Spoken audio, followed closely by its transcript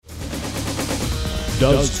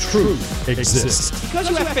Does truth exist? Because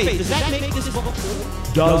you have faith, does that make this book true?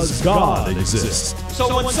 Does God exist?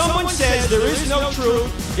 So when someone says there is no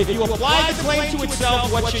truth, if you apply the claim to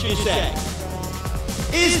itself, what should you say?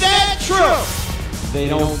 Is that true? They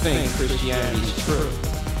don't think Christianity is true.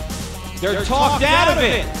 They're talked out of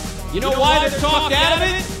it. You know why they're talked out of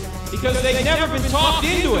it? Because they've never been talked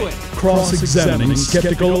into it. Cross-examining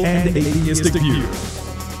skeptical and atheistic views.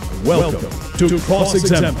 Welcome to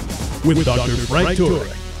Cross-Examine with Dr. Frank Turek.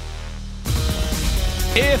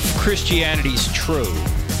 If Christianity's true,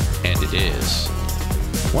 and it is,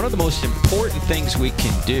 one of the most important things we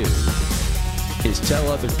can do is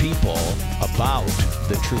tell other people about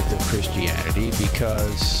the truth of Christianity,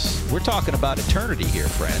 because we're talking about eternity here,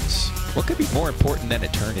 friends. What could be more important than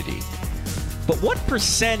eternity? But what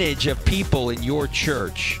percentage of people in your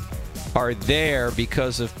church are there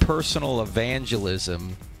because of personal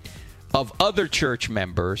evangelism of other church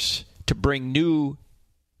members to bring new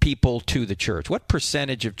people to the church? What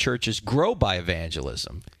percentage of churches grow by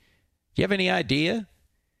evangelism? Do you have any idea?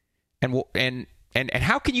 And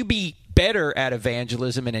how can you be better at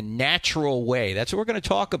evangelism in a natural way? That's what we're going to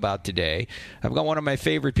talk about today. I've got one of my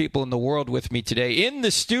favorite people in the world with me today in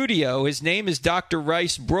the studio. His name is Dr.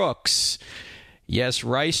 Rice Broocks. Yes,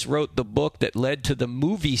 Rice wrote the book that led to the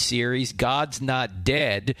movie series God's Not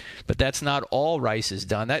Dead, but that's not all Rice has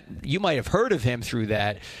done. That you might have heard of him through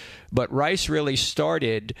that, but Rice really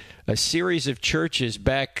started a series of churches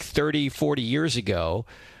back 30, 40 years ago,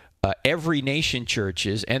 every nation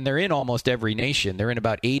churches, and they're in almost every nation. They're in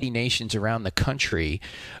about 80 nations around the country.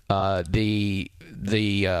 The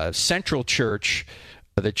Central Church,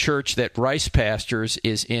 the church that Rice pastors,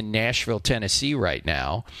 is in Nashville, Tennessee right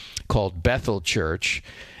now, called Bethel Church.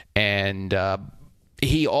 And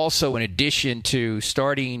he also, in addition to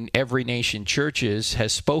starting Every Nation churches,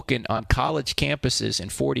 has spoken on college campuses in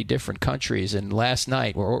 40 different countries. And last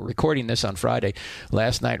night, we're recording this on Friday,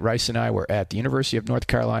 last night Rice and I were at the University of North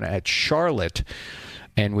Carolina at Charlotte,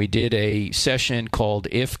 and we did a session called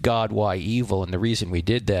If God, Why Evil? And the reason we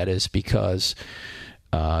did that is because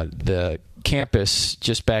the campus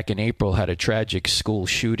just back in April had a tragic school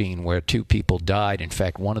shooting where 2 people died. In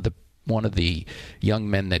fact, one of the young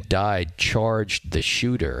men that died charged the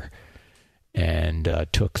shooter and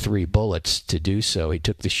took 3 bullets to do so. He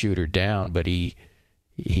took the shooter down, but he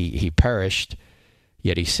perished,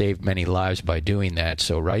 yet he saved many lives by doing that.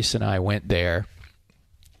 So Rice and I went there,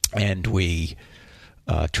 and we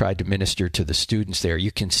tried to minister to the students there.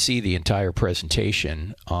 You can see the entire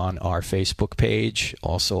presentation on our Facebook page,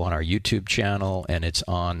 also on our YouTube channel, and it's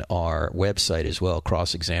on our website as well,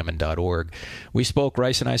 crossexamine.org.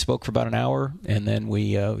 Rice and I spoke for about an hour, and then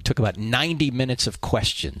we took about 90 minutes of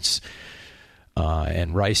questions.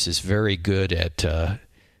 And Rice is very good at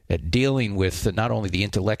dealing with not only the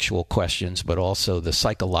intellectual questions, but also the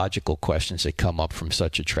psychological questions that come up from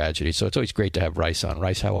such a tragedy. So it's always great to have Rice on.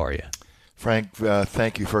 Rice, how are you? Frank,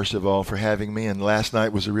 thank you, first of all, for having me. And last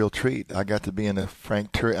night was a real treat. I got to be in a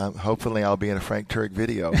Frank Turek. Hopefully, I'll be in a Frank Turek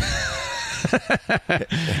video.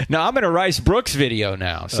 No, I'm in a Rice Broocks video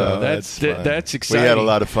now, so that's exciting. We had a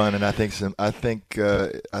lot of fun, and I think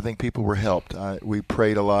people were helped. We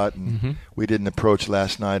prayed a lot, and we didn't approach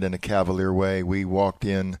last night in a cavalier way. We walked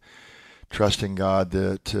in trusting God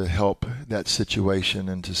to help that situation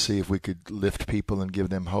and to see if we could lift people and give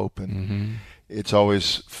them hope. And it's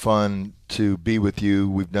always fun to be with you.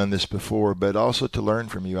 We've done this before, but also to learn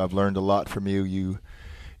from you. I've learned a lot from you.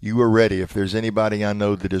 You are ready. If there's anybody I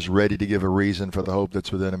know that is ready to give a reason for the hope that's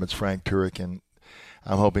within him, it's Frank Turek, and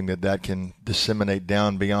I'm hoping that can disseminate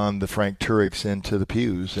down beyond the Frank Tureks into the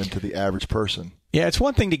pews, into the average person. Yeah, it's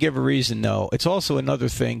one thing to give a reason, though. It's also another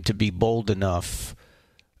thing to be bold enough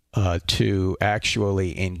to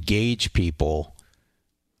actually engage people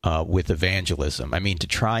with evangelism. I mean, to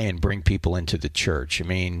try and bring people into the church. I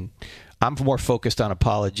mean, I'm more focused on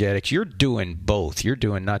apologetics. You're doing both. You're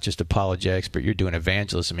doing not just apologetics, but you're doing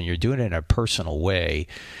evangelism, and you're doing it in a personal way.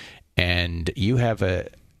 And you have a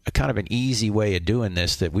kind of an easy way of doing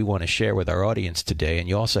this that we want to share with our audience today. And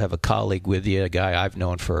you also have a colleague with you, a guy I've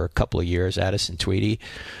known for a couple of years, Addison Tweedy,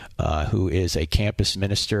 who is a campus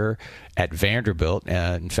minister at Vanderbilt.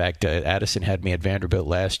 In fact, Addison had me at Vanderbilt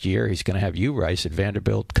last year. He's going to have you, Rice, at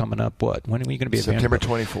Vanderbilt coming up, what? When are you going to be at Vanderbilt?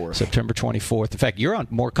 September 24th. September 24th. In fact, you're on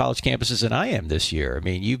more college campuses than I am this year. I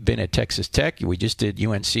mean, you've been at Texas Tech. We just did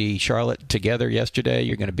UNC Charlotte together yesterday.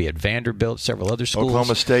 You're going to be at Vanderbilt, several other schools.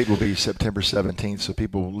 Oklahoma State will be September 17th, so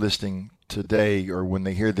people listening today or when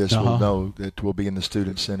they hear this will know that we'll be in the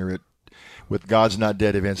Student Center with God's Not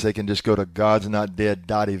Dead events. They can just go to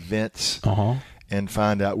godsnotdead.events and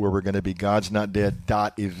find out where we're going to be. God's Not Dead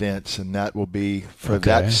events, and that will be for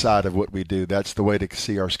that side of what we do. That's the way to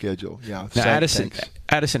see our schedule. Yeah. Now,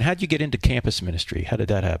 Addison, how'd you get into campus ministry? How did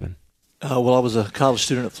that happen? Well, I was a college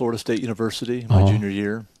student at Florida State University my junior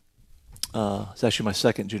year. It's actually my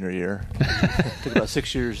second junior year. It took about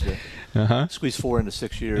 6 years to squeeze 4 into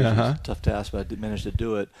 6 years. It was a tough task, but I did manage to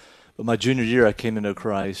do it. But my junior year, I came to know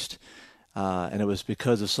Christ, and it was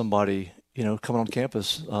because of somebody, coming on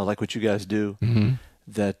campus like what you guys do,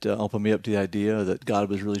 that opened me up to the idea that God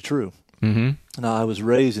was really true. Now, I was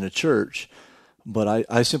raised in a church, but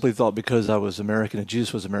I simply thought because I was American and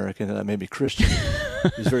Jesus was American, that made me Christian.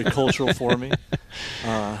 It was very cultural for me.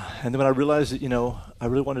 And then when I realized that, I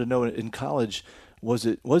really wanted to know in college, was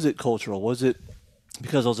it cultural? Was it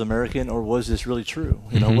because I was American, or was this really true?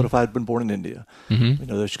 What if I had been born in India?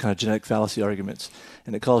 There's kind of genetic fallacy arguments.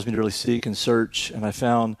 And it caused me to really seek and search. And I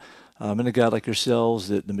found in a guy like yourselves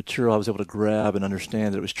that the material I was able to grab and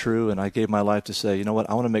understand that it was true. And I gave my life to say, I want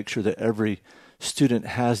to make sure that every student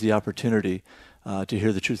has the opportunity to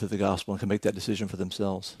hear the truth of the gospel and can make that decision for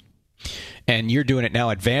themselves. And you're doing it now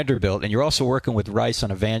at Vanderbilt, and you're also working with Rice on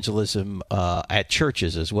evangelism at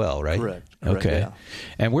churches as well, right? Correct. Okay. Yeah.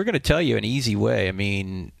 And we're going to tell you an easy way. I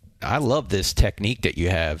mean, I love this technique that you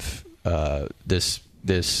have, this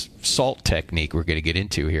SALT technique we're going to get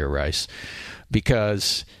into here, Rice,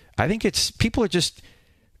 because I think it's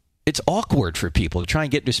awkward for people to try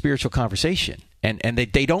and get into a spiritual conversation, and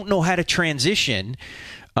they don't know how to transition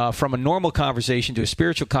from a normal conversation to a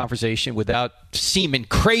spiritual conversation without seeming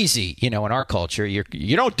crazy. In our culture, you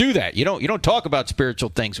don't do that. You don't talk about spiritual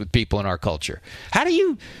things with people in our culture. How do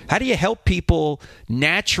you help people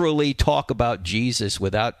naturally talk about Jesus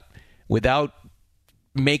without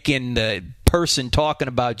making the person talking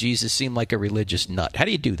about Jesus seem like a religious nut? How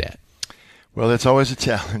do you do that? Well, it's always a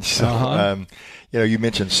challenge. So, you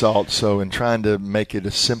mentioned SALT. So in trying to make it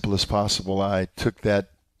as simple as possible, I took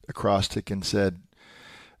that acrostic and said,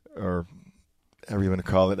 or however you want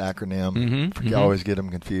to call it, acronym. I always get them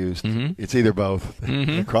confused. It's either both,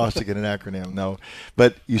 an acrostic and an acronym. No,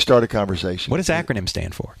 but you start a conversation. What does acronym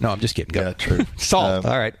stand for? No, I'm just kidding. Go. Yeah, true. SALT.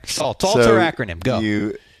 All right. SALT. SALT's our acronym. Go.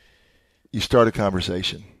 You start a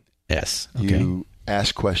conversation. Yes. Okay. You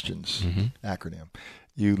ask questions. Acronym.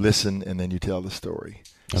 You listen, and then you tell the story.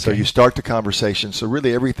 Okay. So you start the conversation. So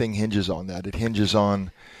really everything hinges on that. It hinges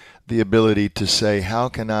on the ability to say, how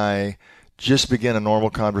can I just begin a normal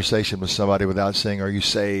conversation with somebody without saying, are you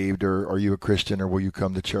saved, or are you a Christian, or will you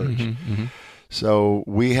come to church? So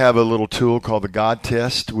we have a little tool called the God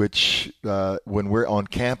Test, which when we're on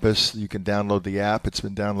campus, you can download the app. It's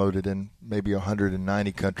been downloaded in maybe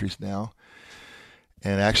 190 countries now.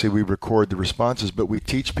 And actually we record the responses, but we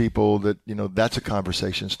teach people that, that's a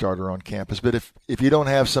conversation starter on campus. But if you don't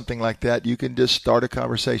have something like that, you can just start a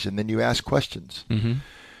conversation. Then you ask questions.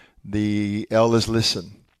 The L is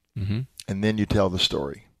listen. And then you tell the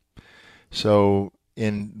story. So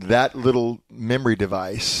in that little memory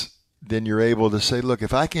device, then you're able to say, look,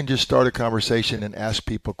 if I can just start a conversation and ask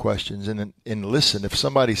people questions and listen, if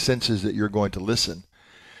somebody senses that you're going to listen,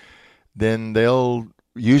 then they'll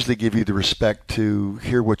usually give you the respect to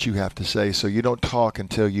hear what you have to say. So you don't talk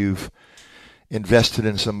until you've invested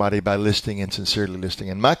in somebody by listening and sincerely listening.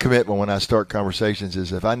 And my commitment when I start conversations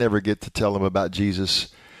is if I never get to tell them about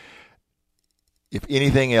Jesus, if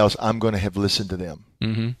anything else, I'm going to have listened to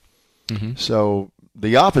them. So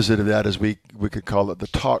the opposite of that is we could call it the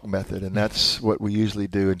talk method, and that's what we usually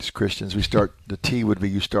do as Christians. The T would be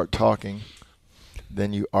you start talking,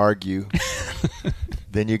 then you argue,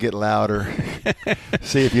 then you get louder.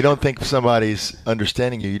 See, if you don't think somebody's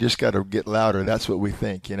understanding you, you just got to get louder. That's what we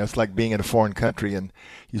think. It's like being in a foreign country and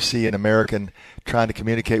you see an American trying to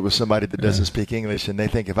communicate with somebody that doesn't speak English, and they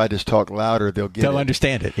think if I just talk louder, they'll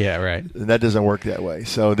understand it. Yeah, right. And that doesn't work that way.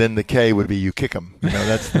 So then the K would be you kick them.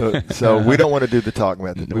 So we don't want to do the talk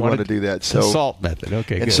method. We want to do that. So the SALT method.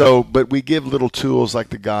 Okay, and good. But we give little tools like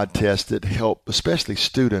the God Test that help, especially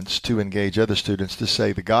students, to engage other students to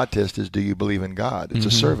say the God Test is, do you believe in God? It's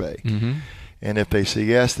a survey. And if they say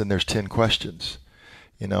yes, then there's 10 questions.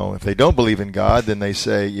 If they don't believe in God, then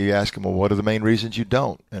you ask them, well, what are the main reasons you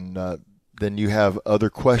don't? And then you have other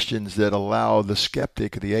questions that allow the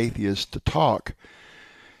skeptic or the atheist to talk.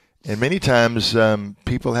 And many times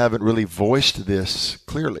people haven't really voiced this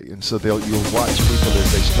clearly. And so you'll watch people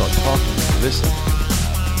as they start talking and listen,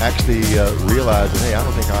 actually realize that, hey, I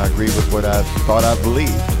don't think I agree with what I thought I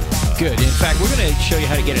believed. Good. In fact, we're going to show you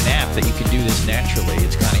how to get an app that you can do this naturally.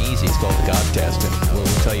 It's kind of easy. It's called the God Test, and we'll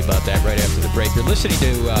tell you about that right after the break. You're listening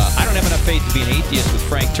to I Don't Have Enough Faith to Be an Atheist with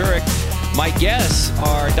Frank Turek. My guests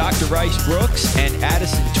are Dr. Rice Broocks and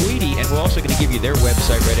Addison Tweedy, and we're also going to give you their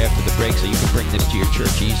website right after the break so you can bring this to your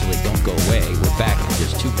church easily. Don't go away. We're back in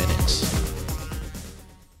just 2 minutes.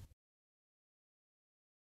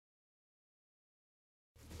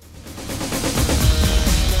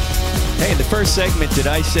 Hey, in the first segment, did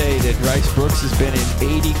I say that Rice Broocks has been in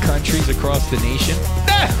 80 countries across the nation?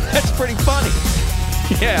 That's pretty funny.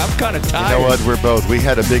 Yeah, I'm kind of tired. You know what? We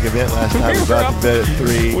had a big event last night. We're about to bed at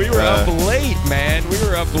 3. We were up late, man. We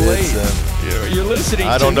were up late. You're listening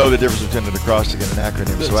I don't know the difference between an acrostic and an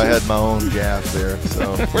acronym, so I had my own gaff there.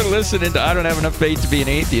 So we're listening to I Don't Have Enough Faith to Be an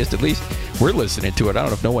Atheist. At least we're listening to it. I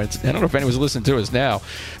don't know if anyone's listening to us now.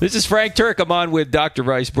 This is Frank Turek. I'm on with Dr.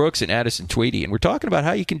 Rice Broocks and Addison Tweedy, and we're talking about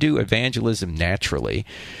how you can do evangelism naturally.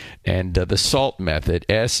 And the SALT method,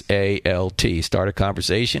 S-A-L-T. Start a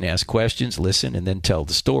conversation, ask questions, listen, and then tell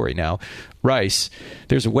the story. Now, Rice,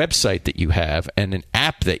 there's a website that you have and an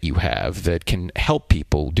app that you have that can help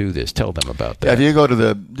people do this. Tell them about that. Yeah, if you go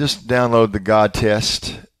to just download the God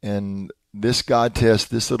Test, and this God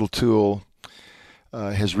Test, this little tool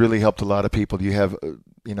has really helped a lot of people. You have,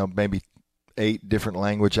 maybe 8 different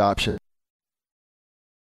language options.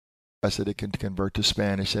 I said it can convert to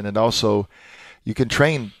Spanish, and it also, you can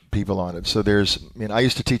train people on it. So I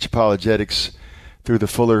used to teach apologetics through the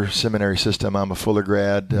Fuller Seminary system. I'm a Fuller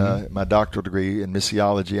grad, my doctoral degree in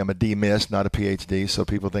missiology. I'm a D-Miss, not a PhD, so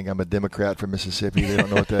people think I'm a Democrat from Mississippi. They don't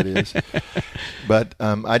know what that is. But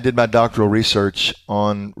I did my doctoral research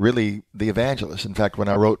on really the evangelist. In fact, when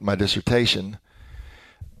I wrote my dissertation,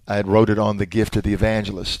 I had wrote it on the gift of the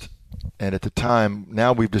evangelist. And at the time,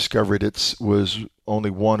 now we've discovered it was only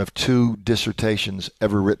one of 2 dissertations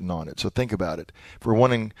ever written on it. So think about it. If we're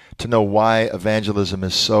wanting to know why evangelism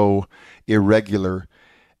is so irregular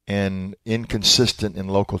and inconsistent in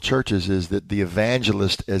local churches, is that the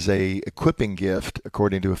evangelist as a equipping gift,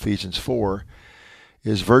 according to Ephesians 4,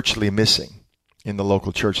 is virtually missing in the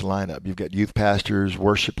local church lineup. You've got youth pastors,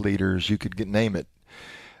 worship leaders, you could name it.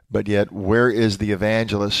 But yet, where is the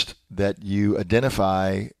evangelist that you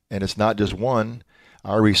identify? And it's not just one.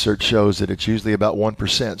 Our research shows that it's usually about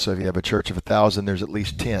 1%. So if you have a church of 1,000, there's at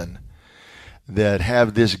least 10 that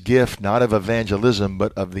have this gift, not of evangelism,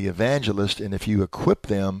 but of the evangelist. And if you equip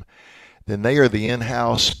them, then they are the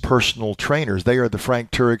in-house personal trainers. They are the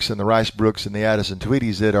Frank Tureks and the Rice Broocks and the Addison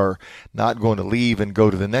Tweedies that are not going to leave and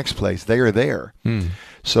go to the next place. They are there.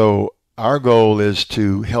 So our goal is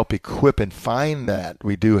to help equip and find that.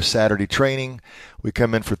 We do a Saturday training. We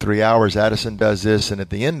come in for 3 hours. Addison does this, and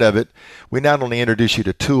at the end of it, we not only introduce you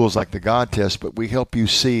to tools like the God Test, but we help you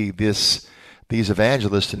see these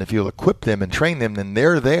evangelists, and if you'll equip them and train them, then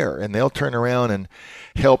they're there, and they'll turn around and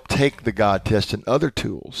help take the God Test and other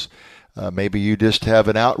tools. Maybe you just have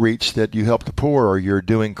an outreach that you help the poor, or you're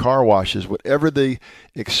doing car washes, whatever the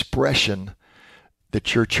expression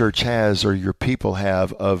that your church has or your people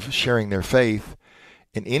have of sharing their faith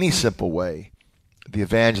in any simple way, the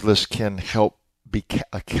evangelist can help be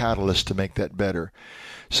a catalyst to make that better.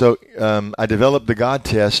 So I developed the God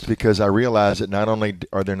Test because I realized that not only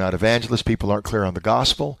are there not evangelists, people aren't clear on the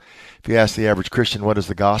gospel. If you ask the average Christian, what is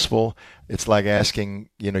the gospel? It's like asking,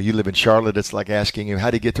 you live in Charlotte, it's like asking you,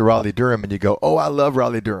 how do you get to Raleigh-Durham? And you go, oh, I love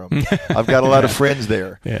Raleigh-Durham. I've got a lot of friends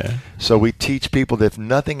there. Yeah. So we teach people that if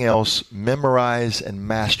nothing else, memorize and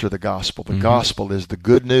master the gospel. The gospel is the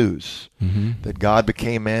good news that God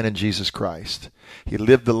became man in Jesus Christ. He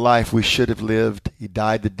lived the life we should have lived. He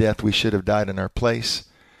died the death we should have died in our place.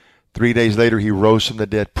 3 days later, he rose from the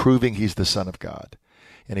dead, proving he's the Son of God.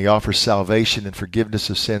 And he offers salvation and forgiveness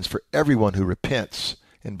of sins for everyone who repents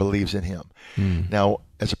and believes in him. Now,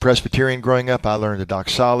 as a Presbyterian growing up, I learned the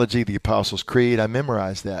doxology, the Apostles' Creed. I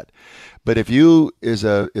memorized that. But if you, as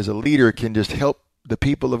a leader, can just help the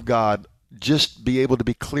people of God just be able to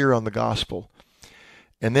be clear on the gospel.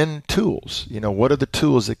 And then tools. What are the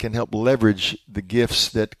tools that can help leverage the gifts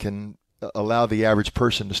that can allow the average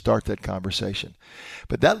person to start that conversation?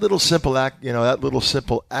 But that little simple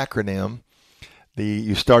acronym,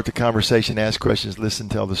 you start the conversation, ask questions, listen,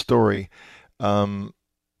 tell the story.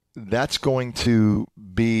 That's going to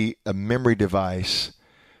be a memory device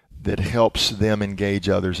that helps them engage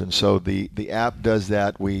others. And so the app does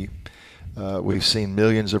that. We've seen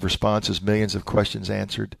millions of responses, millions of questions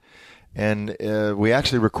answered. And we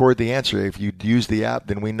actually record the answer. If you use the app,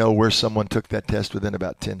 then we know where someone took that test within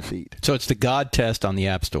about 10 feet. So it's the God Test on the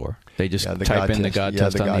App Store. They just type in the God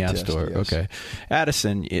Test on the App Store. Yes. Okay.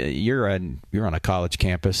 Addison, you're on a college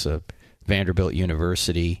campus, Vanderbilt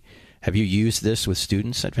University. Have you used this with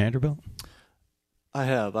students at Vanderbilt? I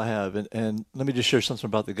have. And let me just share something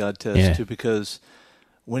about the God Test, too, because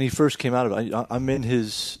when he first came out of it, I'm in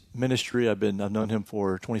his ministry. I've known him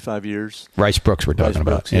for 25 years. Rice Broocks we're talking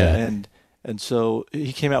about. Broocks, yeah. And so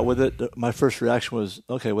he came out with it. My first reaction was,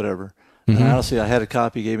 okay, whatever. And honestly, I had a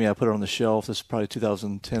copy he gave me. I put it on the shelf. This is probably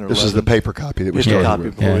 2010 or 11. This is the paper copy that we started copy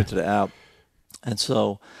with. before we went to the app. And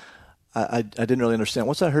so I didn't really understand.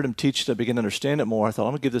 Once I heard him teach it, I began to understand it more. I thought,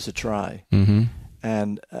 I'm going to give this a try. Mm-hmm.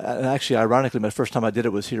 And actually, ironically, my first time I did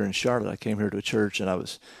it was here in Charlotte. I came here to a church, and I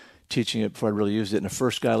was teaching it before I really used it. And the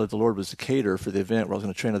first guy I led the Lord was the caterer for the event where I was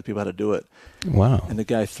going to train other people how to do it. Wow. And the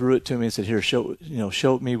guy threw it to me and said, here,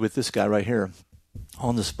 show me with this guy right here.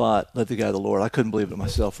 On the spot, led the guy to the Lord. I couldn't believe it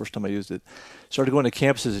myself first time I used it. Started going to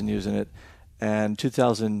campuses and using it. And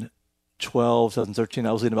 2012, 2013,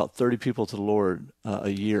 I was leading about 30 people to the Lord a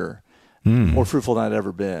year. More fruitful than I'd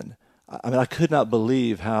ever been. I mean, I could not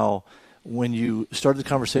believe how when you started the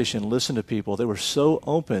conversation, listened to people, they were so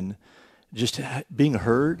open, just being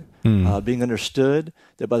heard, being understood,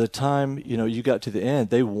 that by the time you got to the end,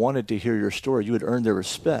 they wanted to hear your story. You had earned their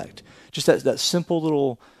respect. Just that simple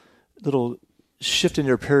little shift in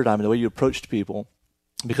your paradigm and the way you approached people.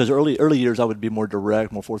 Because early years, I would be more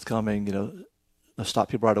direct, more forthcoming, stop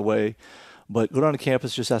people right away. But go down to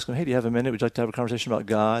campus, just ask them, hey, do you have a minute? Would you like to have a conversation about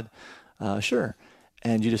God? Sure.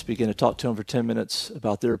 And you just begin to talk to them for 10 minutes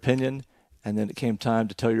about their opinion. And then it came time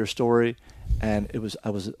to tell your story. And I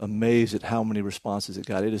was amazed at how many responses it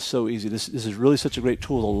got. It is so easy. This is really such a great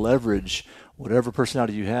tool to leverage whatever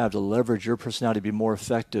personality you have, to leverage your personality to be more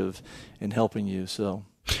effective in helping you. So.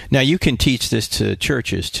 Now you can teach this to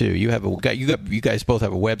churches too. You guys both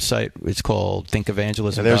have a website. It's called Think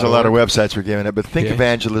Evangelism. There's a lot of websites we're giving it, but Think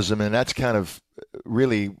Evangelism, and that's kind of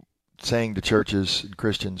really saying to churches and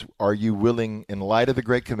Christians, are you willing, in light of the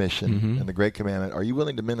Great Commission and the Great Commandment, are you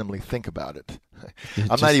willing to minimally think about it?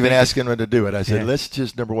 I'm not even asking them to do it. I said, let's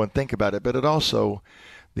just, number one, think about it. But it also,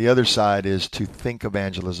 the other side is to think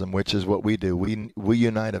evangelism, which is what we do. We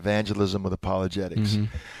unite evangelism with apologetics.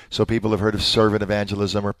 So people have heard of servant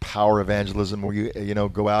evangelism or power evangelism, where you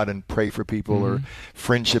go out and pray for people, or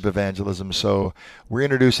friendship evangelism. So we're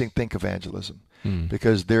introducing think evangelism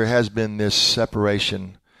because there has been this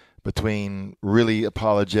separation between really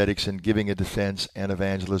apologetics and giving a defense and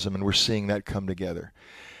evangelism, and we're seeing that come together.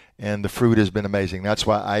 And the fruit has been amazing. That's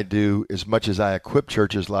why I do, as much as I equip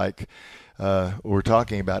churches like we're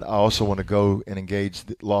talking about, I also want to go and engage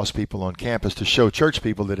lost people on campus to show church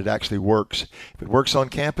people that it actually works. If it works on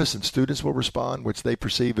campus and students will respond, which they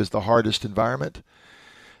perceive as the hardest environment,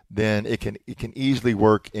 then it can easily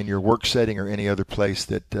work in your work setting or any other place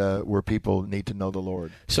that where people need to know the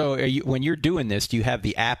Lord. So when you're doing this, do you have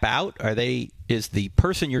the app out? Is the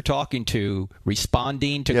person you're talking to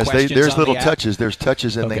responding to questions? Yes, there's on little the app? touches. There's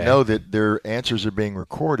touches, and they know that their answers are being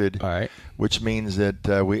recorded. All right. Which means that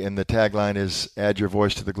and the tagline is "Add your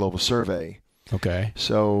voice to the global survey." Okay.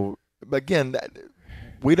 So again,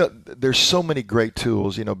 there's so many great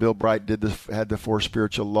tools. Bill Bright had the 4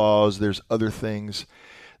 spiritual laws. There's other things.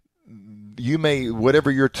 You may, whatever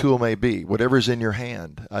your tool may be, whatever's in your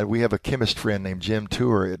hand. We have a chemist friend named Jim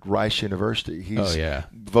Tour at Rice University. He's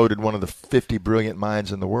voted one of the 50 brilliant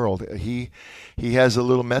minds in the world. He has a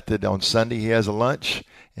little method. On Sunday, he has a lunch,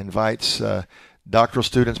 invites doctoral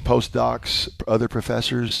students, postdocs, other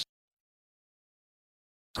professors,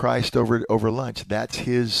 Christ over lunch. That's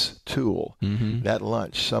his tool, that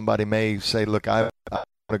lunch. Somebody may say, look, I want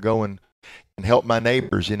to go and help my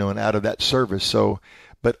neighbors, and out of that service.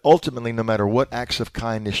 But ultimately, no matter what acts of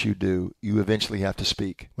kindness you do, you eventually have to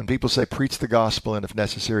speak. When people say preach the gospel and if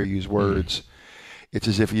necessary use words, it's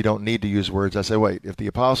as if you don't need to use words. I say, wait, if the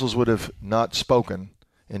apostles would have not spoken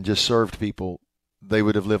and just served people, they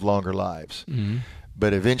would have lived longer lives.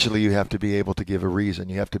 But eventually you have to be able to give a reason.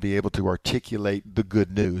 You have to be able to articulate the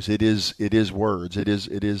good news. It is words. It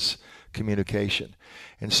is communication.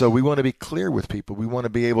 And so we want to be clear with people. We want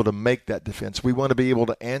to be able to make that defense. We want to be able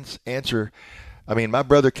to answer. I mean, my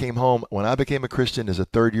brother came home when I became a Christian as a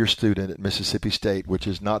third-year student at Mississippi State, which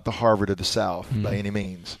is not the Harvard of the South by any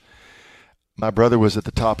means. My brother was at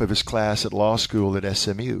the top of his class at law school at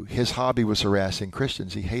SMU. His hobby was harassing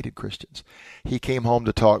Christians. He hated Christians. He came home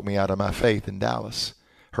to talk me out of my faith in Dallas.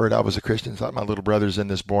 Heard I was a Christian, thought my little brother's in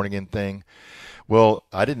this born-again thing. Well,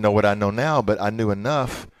 I didn't know what I know now, but I knew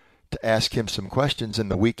enough to ask him some questions. And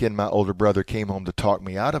the weekend my older brother came home to talk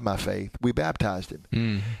me out of my faith, we baptized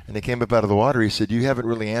him. And he came up out of the water. He said, you haven't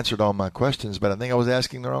really answered all my questions, but I think I was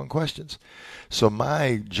asking the wrong questions. So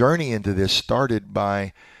my journey into this started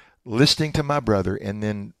by listening to my brother and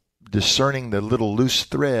then discerning the little loose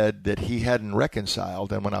thread that he hadn't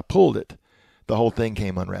reconciled. And when I pulled it, the whole thing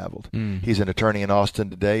came unraveled. He's an attorney in Austin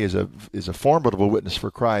today, is a formidable witness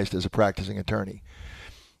for Christ as a practicing attorney.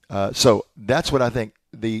 So that's what I think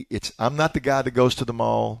I'm not the guy that goes to the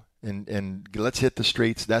mall and let's hit the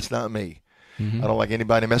streets. That's not me. I don't like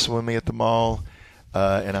anybody messing with me at the mall,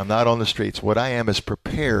 and I'm not on the streets. What I am is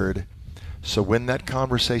prepared, so when that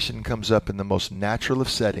conversation comes up in the most natural of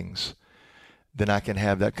settings, then I can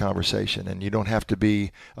have that conversation. And you don't have to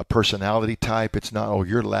be a personality type. It's not, oh,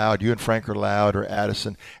 you're loud, you and Frank are loud, or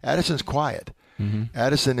Addison. Addison's quiet.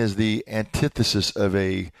 Addison is the antithesis of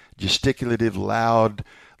a gesticulative, loud,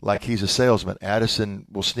 like he's a salesman. Addison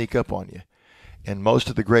will sneak up on you. And most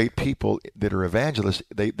of the great people that are evangelists,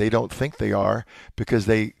 they don't think they are, because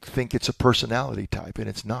they think it's a personality type, and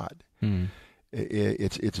it's not.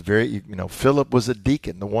 It's very, Philip was a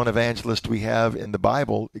deacon. The one evangelist we have in the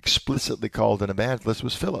Bible explicitly called an evangelist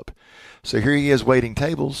was Philip. So here he is waiting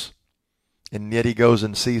tables, and yet he goes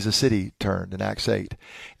and sees a city turned in Acts 8.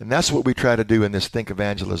 And that's what we try to do in this Think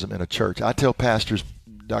Evangelism in a church. I tell pastors,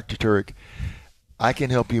 Dr. Turek, we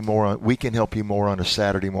can help you more on a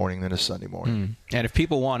Saturday morning than a Sunday morning. And if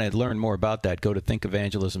people want to learn more about that, go to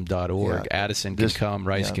thinkevangelism.org. Yeah. Addison can come,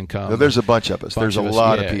 Rice can come. No, there's a bunch of us. There's a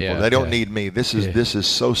lot of people. They don't need me. This is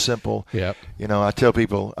so simple. Yep. I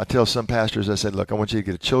tell some pastors, I said, look, I want you to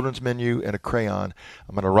get a children's menu and a crayon.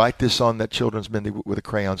 I'm going to write this on that children's menu with a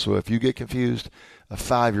crayon. So if you get confused, a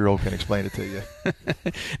 5-year-old can explain it to you.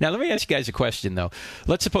 Now, let me ask you guys a question, though.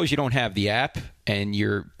 Let's suppose you don't have the app and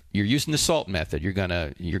you're using the SALT method. You're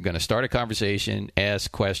gonna start a conversation,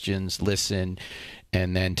 ask questions, listen,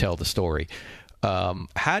 and then tell the story.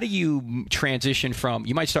 How do you transition from?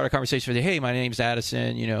 You might start a conversation with, "Hey, my name's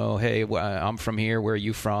Addison. Hey, I'm from here. Where are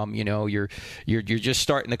you from?" You're just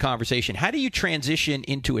starting the conversation. How do you transition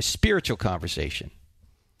into a spiritual conversation?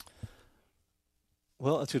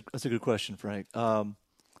 Well, that's a good question, Frank.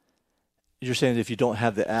 You're saying if you don't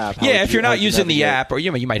have the app. If you're not using the app, or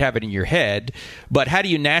you might have it in your head, but how do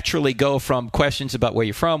you naturally go from questions about where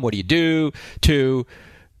you're from, what do you do, to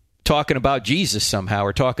talking about Jesus somehow,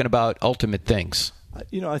 or talking about ultimate things?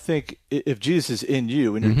 I think if Jesus is in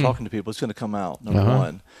you and you're talking to people, it's going to come out, number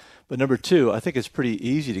one. But number two, I think it's pretty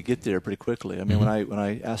easy to get there pretty quickly. I mean, when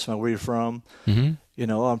I ask them where you're from,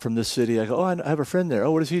 I'm from this city. I go, oh, I have a friend there.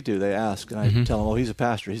 Oh, what does he do? They ask, and I tell them, oh, he's a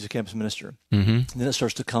pastor. He's a campus minister. And then it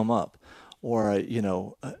starts to come up. Or,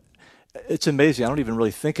 it's amazing. I don't even really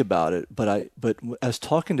think about it. But as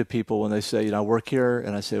talking to people, when they say, I work here,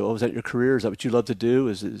 and I say, oh, is that your career? Is that what you love to do?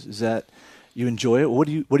 Is that you enjoy it? What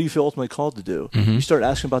do you feel ultimately called to do? You start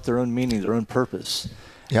asking about their own meaning, their own purpose.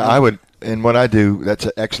 Yeah, I would. And what I do, that's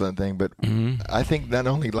an excellent thing. But I think not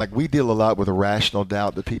only, we deal a lot with a rational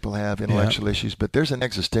doubt that people have, intellectual issues, but there's an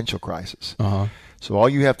existential crisis. So all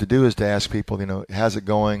you have to do is to ask people, how's it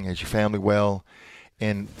going? Is your family well?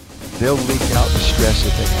 And they'll leak out the stress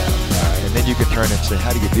that they have. And then you can turn and say, how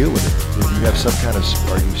do you deal with it? Do you have some kind of,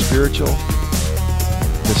 are you spiritual?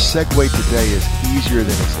 The segue today is easier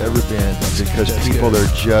than it's ever been because people are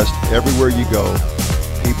just, everywhere you go,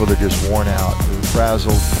 people are just worn out, they're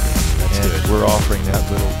frazzled, and we're offering that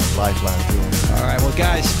little lifeline to them. All right, well,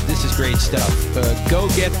 guys, this is great stuff. Go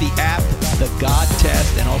get the app, the God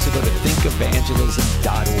Test, and also go to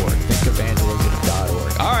thinkevangelism.org,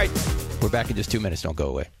 thinkevangelism.org. All right. We're back in just 2 minutes. Don't go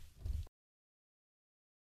away.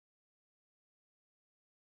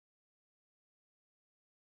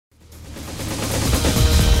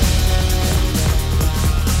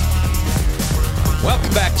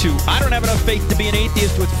 Welcome back to I Don't Have Enough Faith to Be an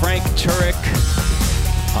Atheist with Frank Turek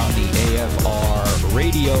on the AFR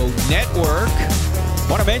Radio Network. I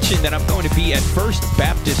want to mention that I'm going to be at First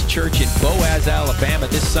Baptist Church in Boaz, Alabama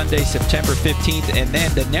this Sunday, September 15th, and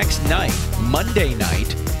then the next night, Monday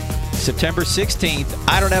night, September 16th,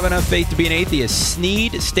 I Don't Have Enough Faith to Be an Atheist,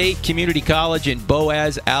 Sneed State Community College in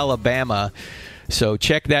Boaz, Alabama. So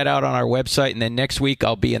check that out on our website. And then next week,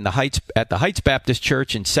 I'll be at the Heights Baptist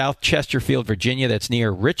Church in South Chesterfield, Virginia. That's near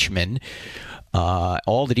Richmond.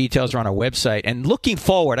 All the details are on our website. And looking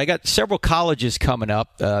forward, I got several colleges coming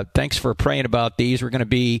up. Thanks for praying about these. We're going to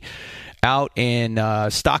be out in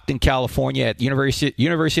Stockton, California at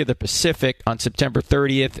University of the Pacific on September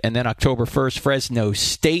 30th, and then October 1st, Fresno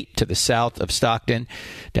State to the south of Stockton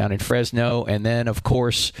down in Fresno. And then, of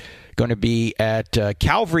course, going to be at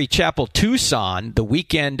Calvary Chapel, Tucson, the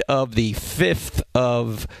weekend of the 5th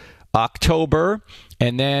of October,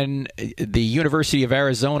 and then the University of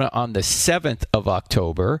Arizona on the 7th of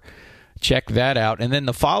October. Check that out. And then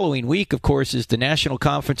the following week, of course, is the National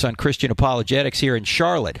Conference on Christian Apologetics here in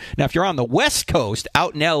Charlotte. Now, if you're on the West Coast,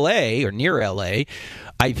 out in L.A. or near L.A.,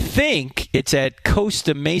 I think it's at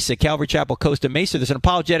Costa Mesa, Calvary Chapel, Costa Mesa. There's an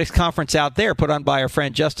apologetics conference out there put on by our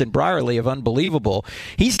friend Justin Brierly of Unbelievable.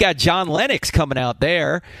 He's got John Lennox coming out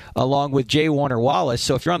there along with J. Warner Wallace.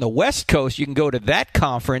 So if you're on the West Coast, you can go to that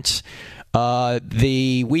conference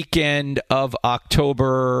The weekend of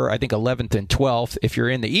October, I think 11th and 12th. If you're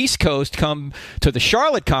in the East Coast, come to the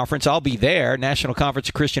Charlotte Conference. I'll be there, National Conference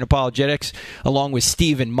of Christian Apologetics, along with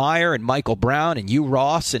Stephen Meyer and Michael Brown and Hugh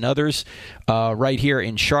Ross and others right here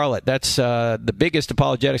in Charlotte. That's the biggest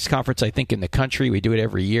apologetics conference, I think, in the country. We do it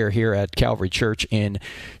every year here at Calvary Church in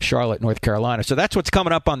Charlotte, North Carolina. So that's what's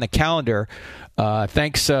coming up on the calendar.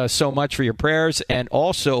 Thanks so much for your prayers and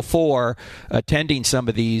also for attending some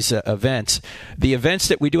of these events. The events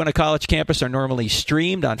that we do on a college campus are normally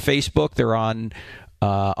streamed on Facebook. They're on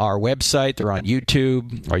our website. They're on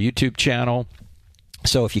YouTube, our YouTube channel.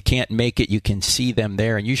 So if you can't make it, you can see them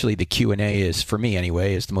there. And usually the Q&A is, for me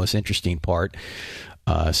anyway, is the most interesting part.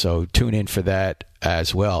 So tune in for that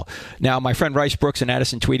as well. Now, my friend Rice Brooks and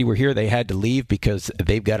Addison Tweedy were here. They had to leave because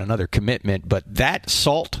they've got another commitment. But that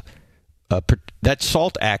SALT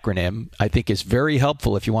acronym, I think, is very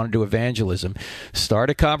helpful if you want to do evangelism. Start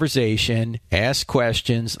a conversation, ask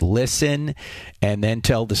questions, listen, and then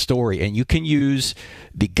tell the story. And you can use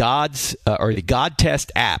the God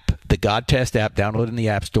Test app, downloaded in the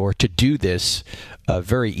App Store, to do this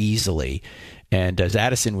very easily. And as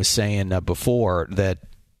Addison was saying before,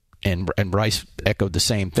 and Bryce echoed the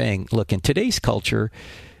same thing. Look, in today's culture,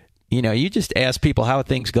 you just ask people, how are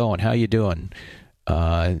things going? How you doing?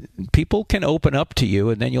 People can open up to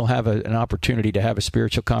you, and then you'll have an opportunity to have a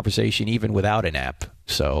spiritual conversation even without an app.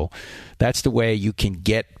 So that's the way you can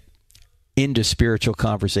get into spiritual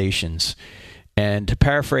conversations. And to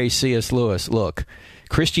paraphrase C.S. Lewis, look,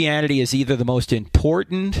 Christianity is either the most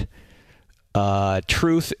important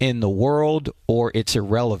truth in the world or it's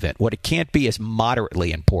irrelevant. What it can't be is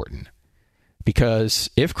moderately important. Because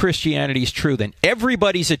if Christianity is true, then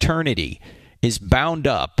everybody's eternity is bound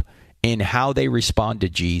up in how they respond to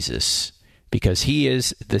Jesus, because he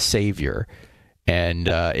is the Savior. And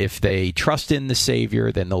if they trust in the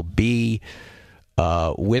Savior, then they'll be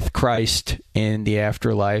with Christ in the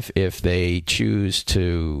afterlife. If they choose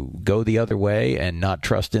to go the other way and not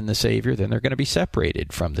trust in the Savior, then they're going to be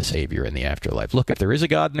separated from the Savior in the afterlife. Look, if there is a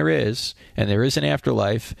God, and there is an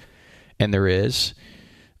afterlife, and there is,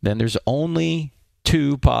 then there's only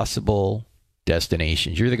two possible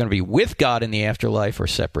destinations. You're either going to be with God in the afterlife or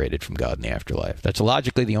separated from God in the afterlife. That's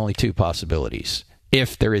logically the only two possibilities,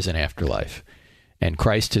 if there is an afterlife. And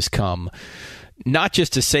Christ has come not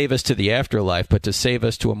just to save us to the afterlife, but to save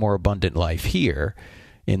us to a more abundant life here,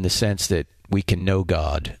 in the sense that we can know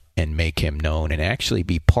God and make him known and actually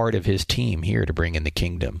be part of his team here to bring in the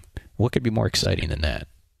kingdom. What could be more exciting than that?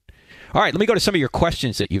 All right, let me go to some of your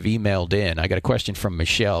questions that you've emailed in. I got a question from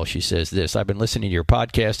Michelle. She says this: I've been listening to your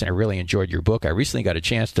podcast, and I really enjoyed your book. I recently got a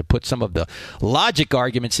chance to put some of the logic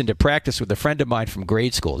arguments into practice with a friend of mine from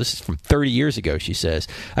grade school. This is from 30 years ago, she says.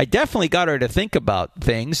 I definitely got her to think about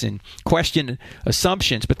things and question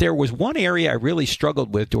assumptions, but there was one area I really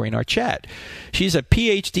struggled with during our chat. She's a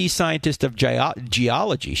PhD scientist of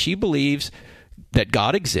geology. She believes that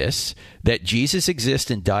God exists, that Jesus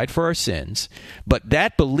exists and died for our sins, but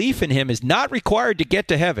that belief in him is not required to get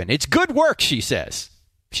to heaven. It's good works, she says.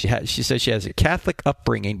 She says she has a Catholic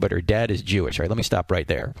upbringing, but her dad is Jewish. All right, let me stop right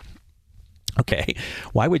there. Okay,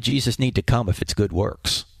 why would Jesus need to come if it's good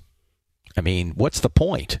works? I mean, what's the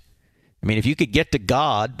point? I mean, if you could get to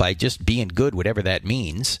God by just being good, whatever that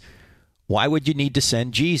means, why would you need to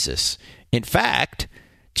send Jesus? In fact,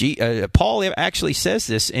 Paul actually says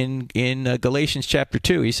this in Galatians chapter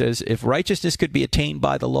 2. He says, if righteousness could be attained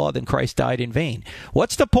by the law, then Christ died in vain.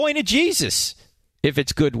 What's the point of Jesus if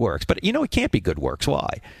it's good works? But, it can't be good works.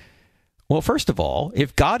 Why? Well, first of all,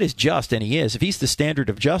 if God is just, and he is, if he's the standard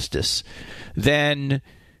of justice, then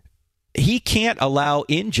he can't allow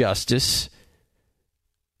injustice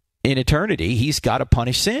in eternity. He's got to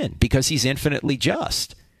punish sin because he's infinitely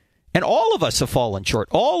just. And all of us have fallen short.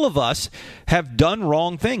 All of us have done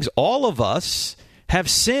wrong things. All of us have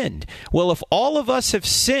sinned. Well, if all of us have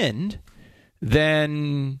sinned,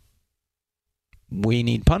 then we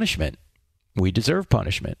need punishment. We deserve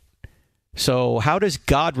punishment. So how does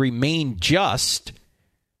God remain just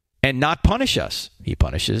and not punish us? He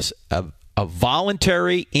punishes a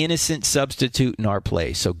voluntary, innocent substitute in our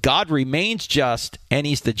place. So God remains just, and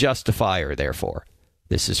he's the justifier, therefore.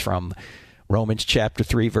 This is from Romans chapter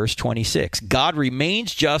 3, verse 26. God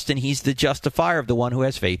remains just, and he's the justifier of the one who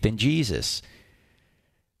has faith in Jesus.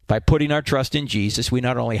 By putting our trust in Jesus, we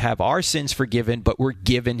not only have our sins forgiven, but we're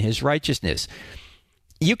given his righteousness.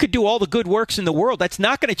 You could do all the good works in the world. That's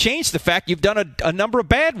not going to change the fact you've done a number of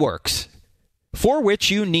bad works for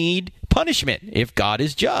which you need punishment if God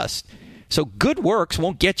is just. So good works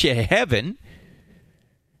won't get you to heaven,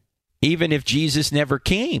 even if Jesus never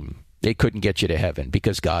came. It couldn't get you to heaven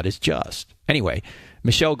because God is just. Anyway,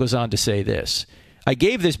 Michelle goes on to say this. I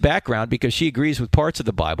gave this background because she agrees with parts of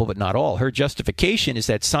the Bible, but not all. Her justification is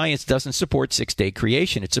that science doesn't support six-day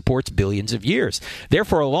creation. It supports billions of years.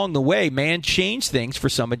 Therefore, along the way, man changed things for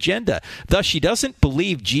some agenda. Thus, she doesn't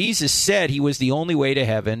believe Jesus said he was the only way to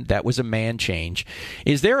heaven. That was a man change.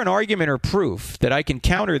 Is there an argument or proof that I can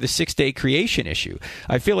counter the six-day creation issue?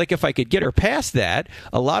 I feel like if I could get her past that,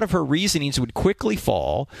 a lot of her reasonings would quickly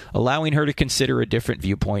fall, allowing her to consider a different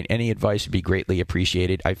viewpoint. Any advice would be greatly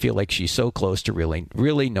appreciated. I feel like she's so close to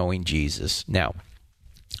really knowing Jesus. Now,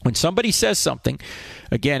 when somebody says something,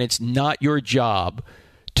 again, it's not your job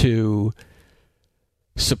to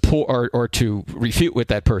support or to refute what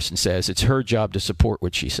that person says. It's her job to support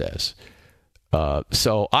what she says.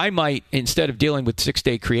 So I might, instead of dealing with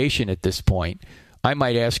six-day creation at this point, I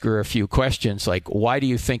might ask her a few questions like, why do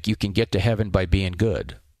you think you can get to heaven by being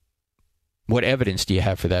good? What evidence do you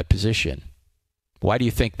have for that position? Why do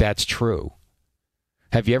you think that's true?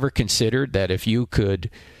 Have you ever considered that if you could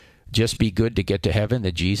just be good to get to heaven,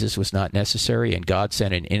 that Jesus was not necessary and God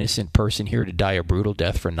sent an innocent person here to die a brutal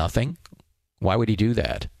death for nothing? Why would he do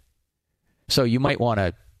that? So you might want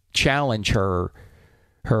to challenge her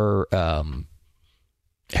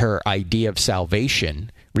idea of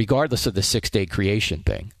salvation, regardless of the six-day creation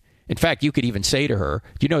thing. In fact, you could even say to her,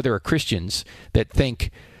 you know, there are Christians that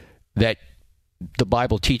think that the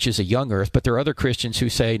Bible teaches a young earth, but there are other Christians who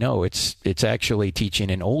say, no, it's actually teaching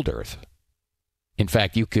an old earth. In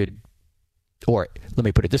fact, you could, or let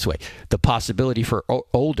me put it this way, the possibility for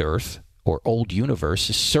old earth or old universe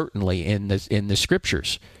is certainly in the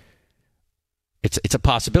scriptures. It's a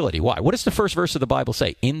possibility. Why? What does the first verse of the Bible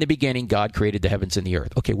say? In the beginning, God created the heavens and the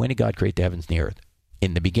earth. Okay, when did God create the heavens and the earth?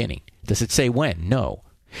 In the beginning. Does it say when? No.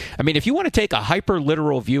 I mean, if you want to take a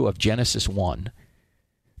hyper-literal view of Genesis 1,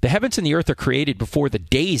 the heavens and the earth are created before the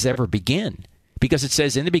days ever begin, because it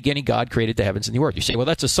says, in the beginning, God created the heavens and the earth. You say, well,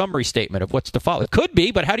 that's a summary statement of what's to follow. It could be,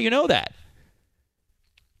 but how do you know that?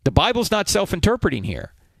 The Bible's not self-interpreting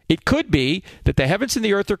here. It could be that the heavens and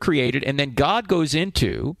the earth are created, and then God goes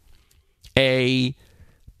into a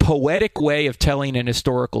poetic way of telling an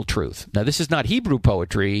historical truth. Now, this is not Hebrew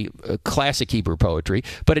poetry, classic Hebrew poetry,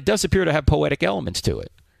 but it does appear to have poetic elements to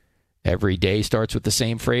it. Every day starts with the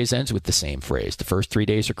same phrase, ends with the same phrase. The first 3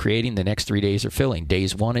 days are creating, the next 3 days are filling.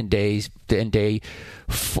 Days 1 and day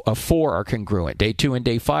 4 are congruent. Day 2 and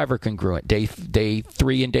day 5 are congruent. Day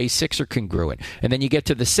 3 and day 6 are congruent. And then you get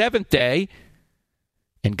to the seventh day,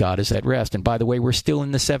 and God is at rest. And by the way, we're still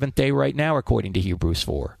in the seventh day right now, according to Hebrews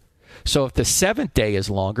 4. So if the seventh day is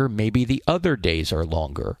longer, maybe the other days are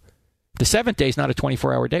longer. The seventh day is not a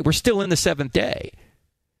 24-hour day. We're still in the seventh day.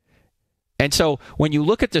 And so when you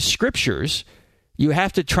look at the scriptures, you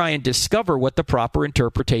have to try and discover what the proper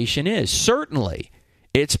interpretation is. Certainly,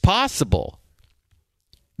 it's possible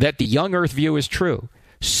that the young earth view is true.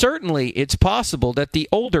 Certainly, it's possible that the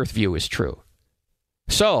old earth view is true.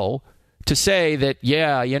 So to say that,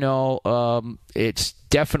 it's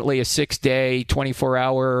definitely a 6-day,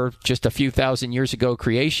 24-hour, just a few thousand years ago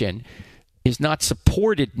creation is not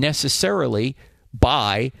supported necessarily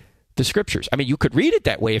by the scriptures. I mean, you could read it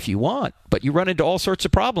that way if you want, but you run into all sorts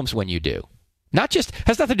of problems when you do.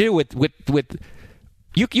 Has nothing to do with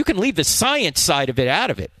you can leave the science side of it out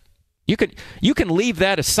of it. You can leave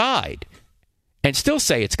that aside and still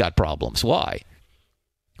say it's got problems. Why?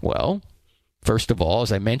 Well, first of all,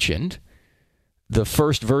 as I mentioned, the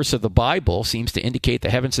first verse of the Bible seems to indicate the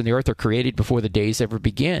heavens and the earth are created before the days ever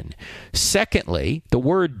begin. Secondly, the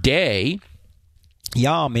word day,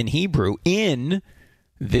 yom in Hebrew, in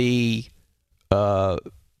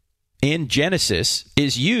Genesis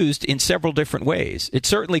is used in several different ways. It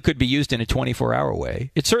certainly could be used in a 24-hour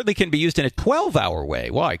way. It certainly can be used in a 12-hour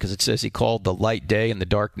way. Why? Because it says he called the light day and the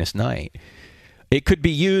darkness night. It could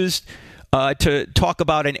be used to talk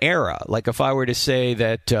about an era. Like if I were to say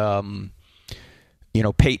that,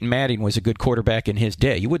 Peyton Manning was a good quarterback in his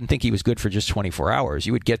day, you wouldn't think he was good for just 24 hours.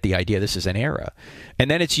 You would get the idea this is an era.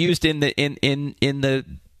 And then it's used in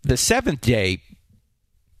the seventh day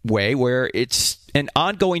way, where it's an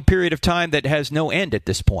ongoing period of time that has no end at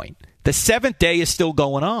this point. The seventh day is still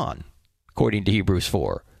going on, according to Hebrews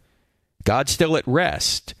 4. God's still at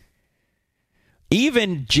rest.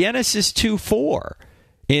 Even Genesis 2:4,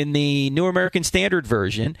 in the New American Standard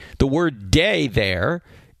Version, the word day there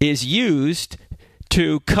is used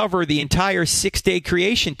to cover the entire 6-day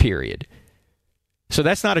creation period. So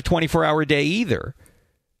that's not a 24-hour day either.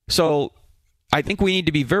 So I think we need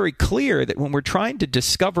to be very clear that when we're trying to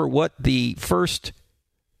discover what the first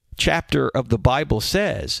chapter of the Bible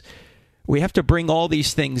says, We have to bring all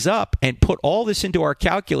these things up and put all this into our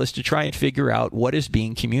calculus to try and figure out what is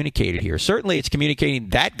being communicated here. Certainly it's communicating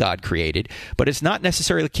that God created, but it's not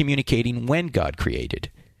necessarily communicating when God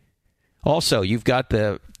created. Also, you've got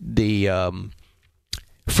the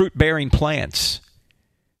fruit-bearing plants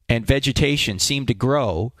and vegetation seem to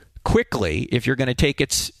grow quickly if you're going to take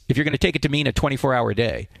it to mean a 24-hour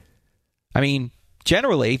day. I mean,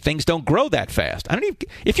 generally, things don't grow that fast.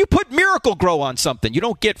 If you put Miracle Grow on something, you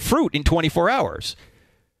don't get fruit in 24 hours.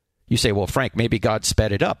 You say, well, Frank, maybe God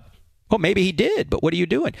sped it up. Well, maybe he did, but what are you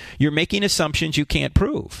doing? You're making assumptions you can't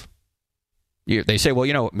prove. They say,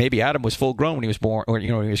 well, maybe Adam was full grown when he was born, or when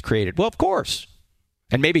he was created. Well, of course.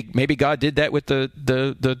 And maybe God did that with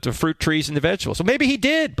the fruit trees and the vegetables. So maybe he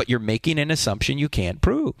did, but you're making an assumption you can't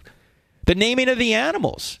prove. The naming of the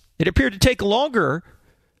animals. It appeared to take longer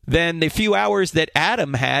than the few hours that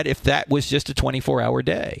Adam had if that was just a 24-hour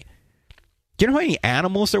day. Do you know how many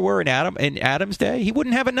animals there were in Adam's day? He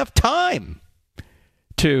wouldn't have enough time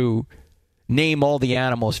to name all the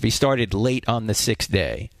animals if he started late on the 6th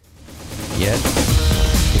day. Yet,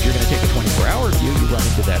 if you're going to take a 24-hour view, you run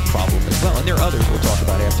into that problem as well. And there are others we'll talk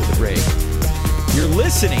about after the break. You're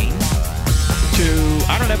listening to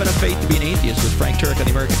I Don't Have Enough Faith to Be an Atheist with Frank Turek on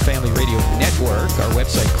the American Family Radio Network. Our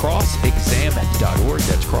website, crossexamined.org.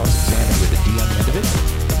 That's cross-examined with a D on the end of it.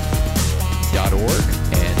 .org.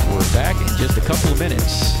 And we're back in just a couple of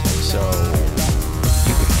minutes. So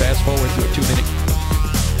you can fast forward to a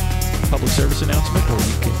 2-minute public service announcement, or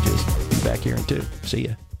you can just be back here in 2. See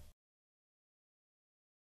ya.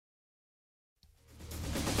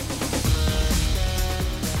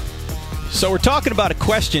 So we're talking about a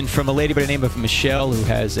question from a lady by the name of Michelle, who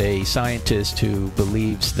has a scientist who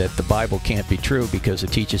believes that the Bible can't be true because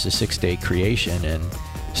it teaches a 6-day creation, and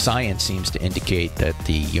science seems to indicate that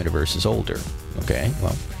the universe is older. Okay,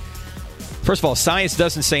 well, first of all, science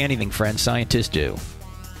doesn't say anything, friends. Scientists do.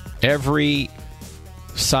 Every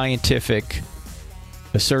scientific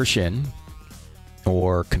assertion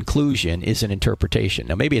or conclusion is an interpretation.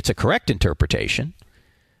 Now, maybe it's a correct interpretation,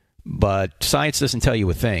 but science doesn't tell you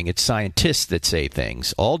a thing. It's scientists that say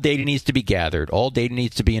things. All data needs to be gathered. All data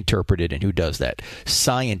needs to be interpreted. And who does that?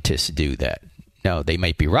 Scientists do that. Now, they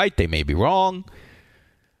might be right. They may be wrong.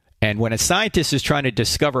 And when a scientist is trying to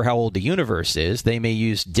discover how old the universe is, they may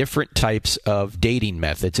use different types of dating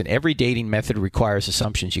methods. And every dating method requires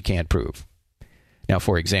assumptions you can't prove. Now,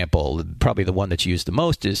 for example, probably the one that's used the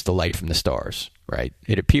most is the light from the stars, right?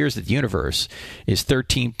 It appears that the universe is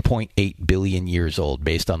 13.8 billion years old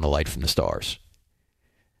based on the light from the stars.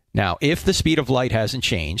 Now, if the speed of light hasn't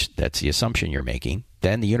changed, that's the assumption you're making,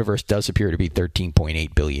 then the universe does appear to be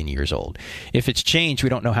 13.8 billion years old. If it's changed, we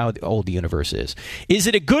don't know how old the universe is. Is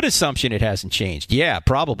it a good assumption it hasn't changed? Yeah,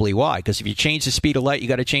 probably. Why? Because if you change the speed of light, you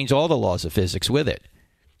got to change all the laws of physics with it.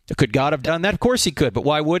 Could God have done that? Of course he could, but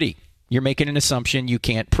why would he? You're making an assumption you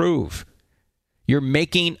can't prove. You're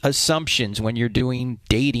making assumptions when you're doing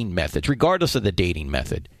dating methods, regardless of the dating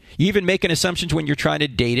method. You even making assumptions when you're trying to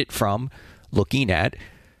date it from looking at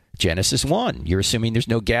Genesis 1. You're assuming there's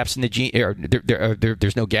no gaps in the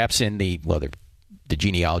there's no gaps in the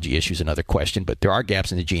genealogy issue is another question, but there are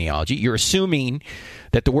gaps in the genealogy. You're assuming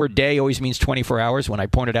that the word day always means 24 hours. When I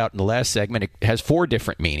pointed out in the last segment, it has 4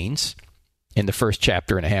 different meanings in the first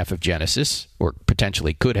chapter and a half of Genesis, or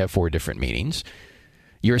potentially could have 4 different meanings.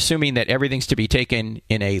 You're assuming that everything's to be taken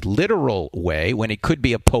in a literal way when it could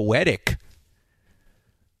be a poetic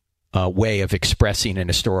way of expressing an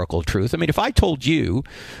historical truth. I mean, if I told you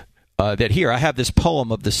that here I have this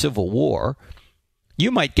poem of the Civil War,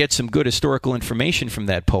 you might get some good historical information from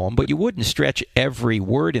that poem, but you wouldn't stretch every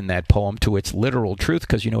word in that poem to its literal truth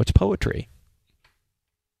because it's poetry.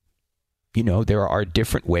 There are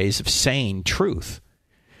different ways of saying truth.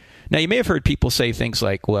 Now, you may have heard people say things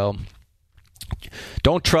like, well,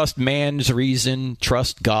 don't trust man's reason,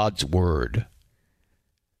 trust God's word.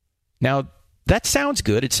 Now, that sounds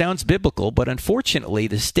good. It sounds biblical, but unfortunately,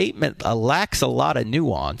 the statement lacks a lot of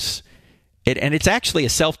nuance, and it's actually a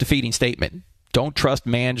self-defeating statement. Don't trust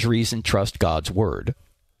man's reason, trust God's word.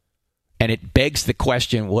 And it begs the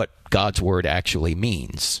question what God's word actually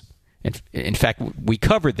means. In fact, we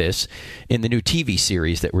covered this in the new TV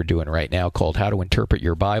series that we're doing right now called How to Interpret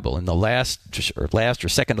Your Bible. In the last or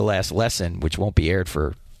second to last lesson, which won't be aired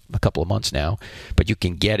for a couple of months now, but you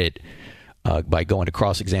can get it by going to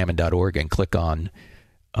crossexamined.org and click on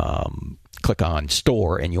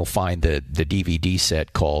store, and you'll find the DVD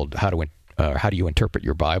set called How Do You Interpret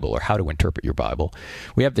Your Bible, or How to Interpret Your Bible.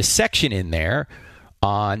 We have the section in there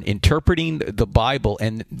on interpreting the Bible,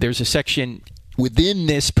 and there's a section within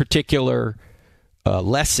this particular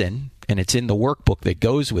lesson, and it's in the workbook that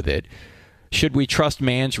goes with it, should we trust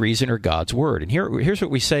man's reason or God's word? And here's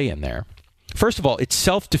what we say in there. First of all, it's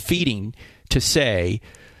self-defeating to say,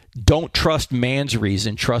 don't trust man's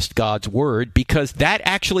reason, trust God's word, because that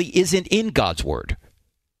actually isn't in God's word.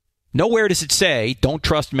 Nowhere does it say, don't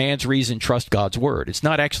trust man's reason, trust God's word. It's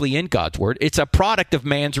not actually in God's word. It's a product of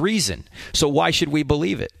man's reason. So why should we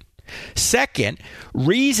believe it? Second,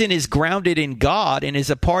 reason is grounded in God and is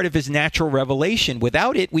a part of his natural revelation.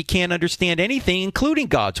 Without it, we can't understand anything, including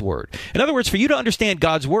God's word. In other words, for you to understand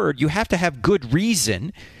God's word, you have to have good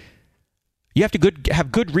reason. You have to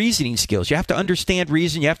have good reasoning skills. You have to understand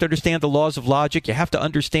reason. You have to understand the laws of logic. You have to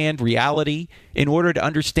understand reality in order to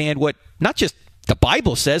understand what not just the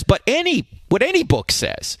Bible says, but what any book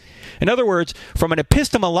says. In other words, from an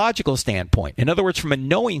epistemological standpoint, in other words, from a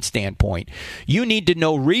knowing standpoint, you need to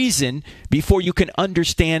know reason before you can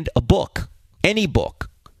understand a book, any book.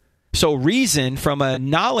 So reason from a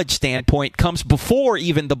knowledge standpoint comes before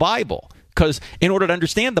even the Bible, because in order to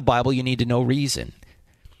understand the Bible, you need to know reason.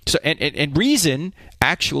 So, and reason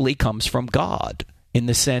actually comes from God, in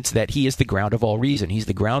the sense that he is the ground of all reason. He's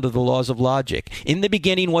the ground of the laws of logic. In the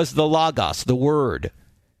beginning was the Logos, the Word.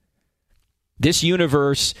 This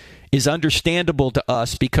universe is understandable to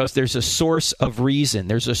us because there's a source of reason.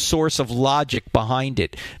 There's a source of logic behind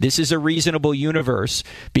it. This is a reasonable universe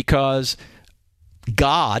because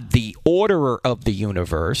God, the orderer of the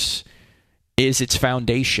universe, is its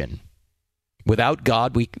foundation. Without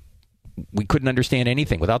God, we couldn't understand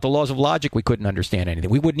anything. Without the laws of logic, we couldn't understand anything.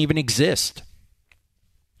 We wouldn't even exist.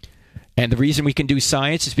 And the reason we can do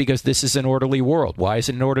science is because this is an orderly world. Why is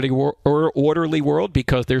it an orderly world?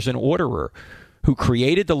 Because there's an orderer who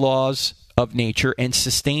created the laws of nature and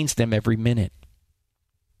sustains them every minute.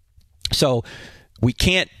 So we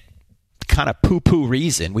can't kind of poo-poo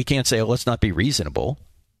reason. We can't say, oh, let's not be reasonable.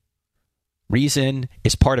 Reason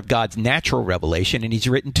is part of God's natural revelation, and he's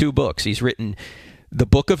written 2 books. He's written the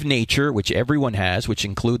book of nature, which everyone has, which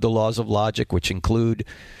include the laws of logic, which include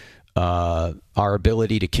our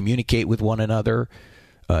ability to communicate with one another,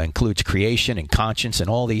 includes creation and conscience and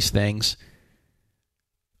all these things.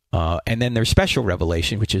 And then there's special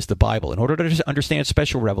revelation, which is the Bible. In order to understand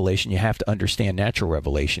special revelation, you have to understand natural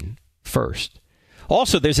revelation first.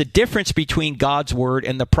 Also, there's a difference between God's word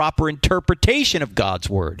and the proper interpretation of God's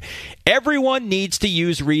word. Everyone needs to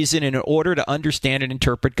use reason in order to understand and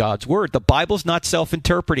interpret God's word. The Bible's not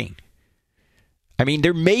self-interpreting. I mean,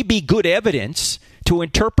 there may be good evidence to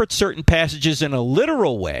interpret certain passages in a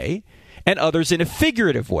literal way and others in a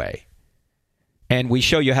figurative way. And we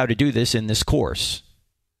show you how to do this in this course,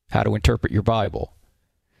 how to interpret your Bible.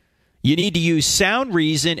 You need to use sound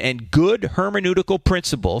reason and good hermeneutical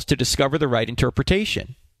principles to discover the right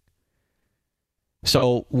interpretation.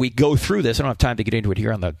 So we go through this. I don't have time to get into it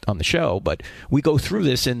here on the show, but we go through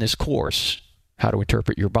this in this course, how to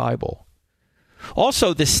interpret your Bible.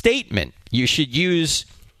 Also, the statement, you should use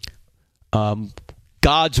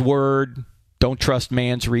God's word, don't trust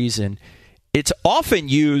man's reason. It's often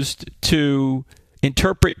used to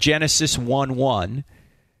interpret Genesis 1:1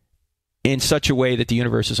 in such a way that the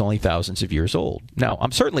universe is only thousands of years old. Now,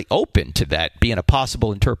 I'm certainly open to that being a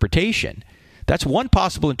possible interpretation. That's one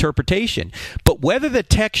possible interpretation. But whether the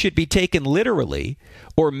text should be taken literally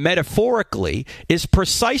or metaphorically is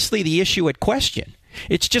precisely the issue at question.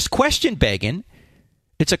 It's just question-begging.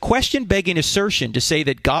 It's a question-begging assertion to say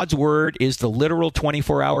that God's word is the literal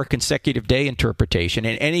 24-hour consecutive day interpretation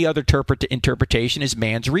and any other interpretation is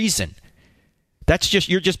man's reason.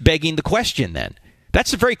 You're just begging the question then.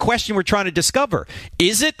 That's the very question we're trying to discover.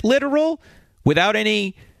 Is it literal without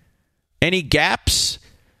any gaps?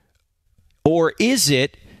 Or is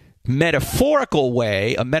it a metaphorical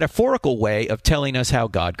way of telling us how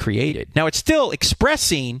God created? Now, it's still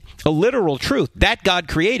expressing a literal truth that God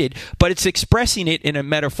created, but it's expressing it in a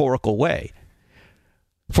metaphorical way.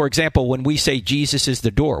 For example, when we say Jesus is the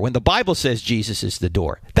door, when the Bible says Jesus is the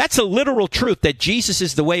door, that's a literal truth that Jesus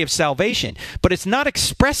is the way of salvation, but it's not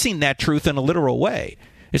expressing that truth in a literal way.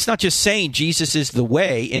 It's not just saying Jesus is the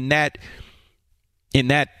way in that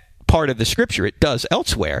part of the scripture. It does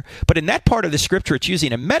elsewhere, but in that part of the scripture, it's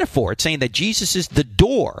using a metaphor. It's saying that Jesus is the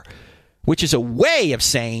door, which is a way of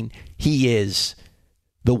saying he is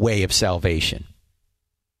the way of salvation.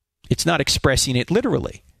 It's not expressing it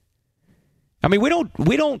literally. I mean,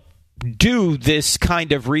 we don't do this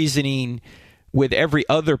kind of reasoning with every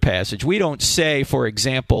other passage. We don't say, for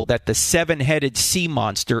example, that the 7-headed sea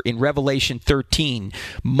monster in Revelation 13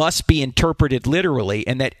 must be interpreted literally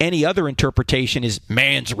and that any other interpretation is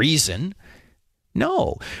man's reason.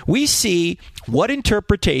 No. We see what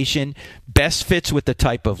interpretation best fits with the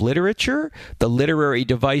type of literature, the literary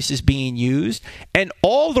devices being used, and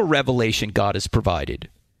all the revelation God has provided.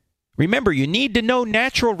 Remember, you need to know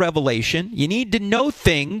natural revelation. You need to know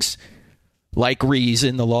things like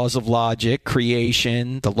reason, the laws of logic,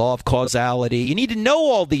 creation, the law of causality. You need to know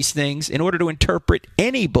all these things in order to interpret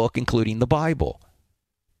any book, including the Bible.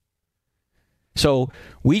 So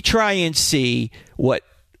we try and see what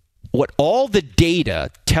all the data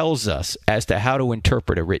tells us as to how to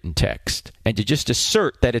interpret a written text, and to just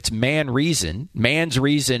assert that it's man's reason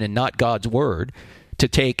and not God's word, to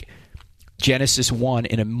take Genesis 1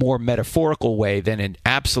 in a more metaphorical way than an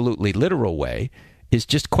absolutely literal way, is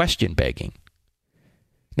just question begging.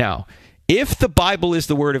 Now, if the Bible is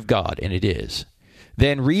the word of God, and it is,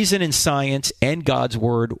 then reason and science and God's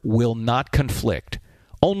word will not conflict.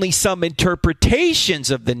 Only some interpretations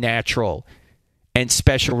of the natural and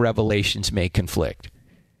special revelations may conflict.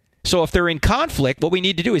 So if they're in conflict, what we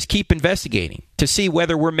need to do is keep investigating to see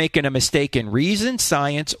whether we're making a mistake in reason,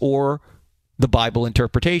 science, or the Bible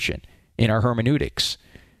interpretation in our hermeneutics.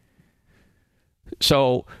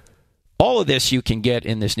 So all of this you can get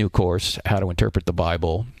in this new course, How to Interpret the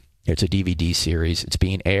Bible. It's a DVD series. It's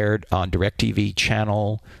being aired on DirecTV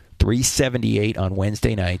channel 378 on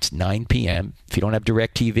Wednesday nights, 9 p.m. If you don't have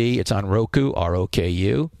DirecTV, it's on Roku,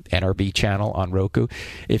 R-O-K-U, NRB channel on Roku.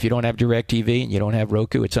 If you don't have DirecTV and you don't have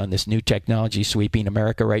Roku, it's on this new technology sweeping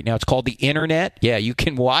America right now. It's called the Internet. Yeah, you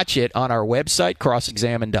can watch it on our website,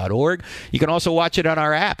 crossexamined.org. You can also watch it on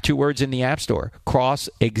our app, 2 words in the App Store,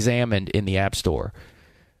 Cross-Examined in the App Store.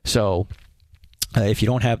 So if you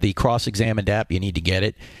don't have the Cross-Examined app, you need to get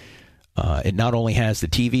it. It not only has the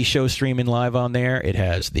TV show streaming live on there, it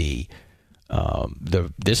has this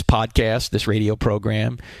podcast, this radio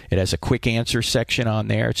program. It has a quick answer section on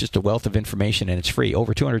there. It's just a wealth of information, and it's free.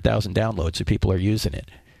 Over 200,000 downloads, so people are using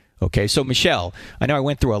it. Okay, so Michelle, I know I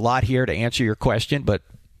went through a lot here to answer your question, but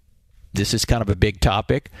this is kind of a big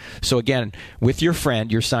topic. So again, with your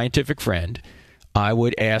friend, your scientific friend, I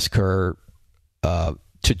would ask her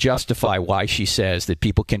to justify why she says that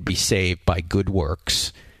people can be saved by good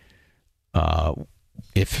works. Why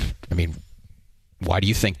do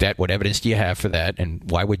you think that? What evidence do you have for that? And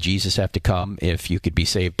why would Jesus have to come if you could be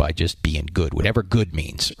saved by just being good, whatever good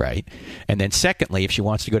means, right? And then secondly, if she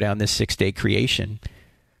wants to go down this 6-day creation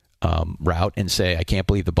route and say, I can't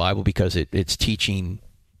believe the Bible because it's teaching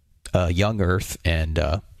young earth, and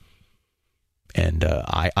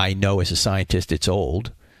I know as a scientist it's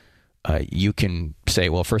old, you can say,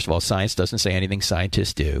 well, first of all, science doesn't say anything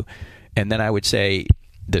scientists do. And then I would say,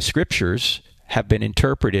 the scriptures have been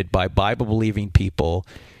interpreted by Bible-believing people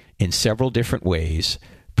in several different ways,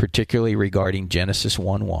 particularly regarding Genesis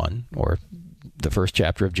 1:1, or the first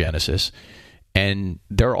chapter of Genesis. And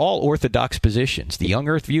they're all orthodox positions. The young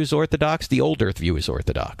earth view is orthodox. The old earth view is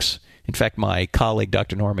orthodox. In fact, my colleague,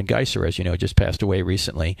 Dr. Norman Geisler, as you know, just passed away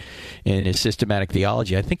recently. In his systematic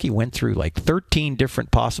theology, I think he went through like 13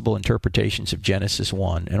 different possible interpretations of Genesis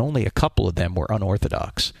 1, and only a couple of them were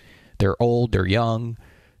unorthodox. They're old, they're young.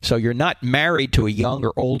 So you're not married to a young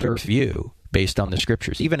or old earth view based on the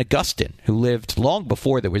scriptures. Even Augustine, who lived long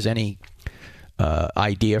before there was any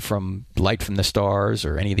idea from light from the stars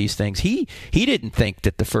or any of these things, he didn't think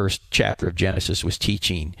that the first chapter of Genesis was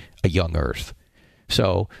teaching a young earth.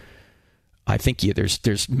 So I think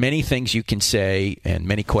there's many things you can say and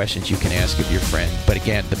many questions you can ask of your friend. But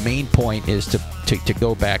again, the main point is to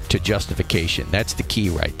go back to justification. That's the key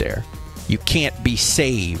right there. You can't be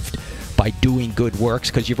saved by doing good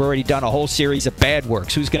works because you've already done a whole series of bad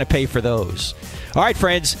works. Who's going to pay for those? All right,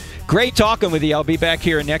 friends, great talking with you. I'll be back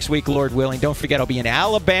here next week, Lord willing. Don't forget, I'll be in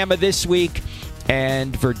Alabama this week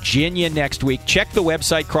and Virginia next week. Check the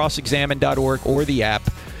website, crossexamined.org, or the app.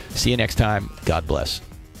 See you next time. God bless.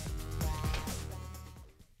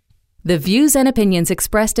 The views and opinions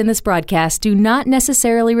expressed in this broadcast do not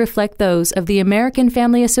necessarily reflect those of the American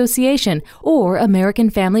Family Association or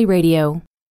American Family Radio.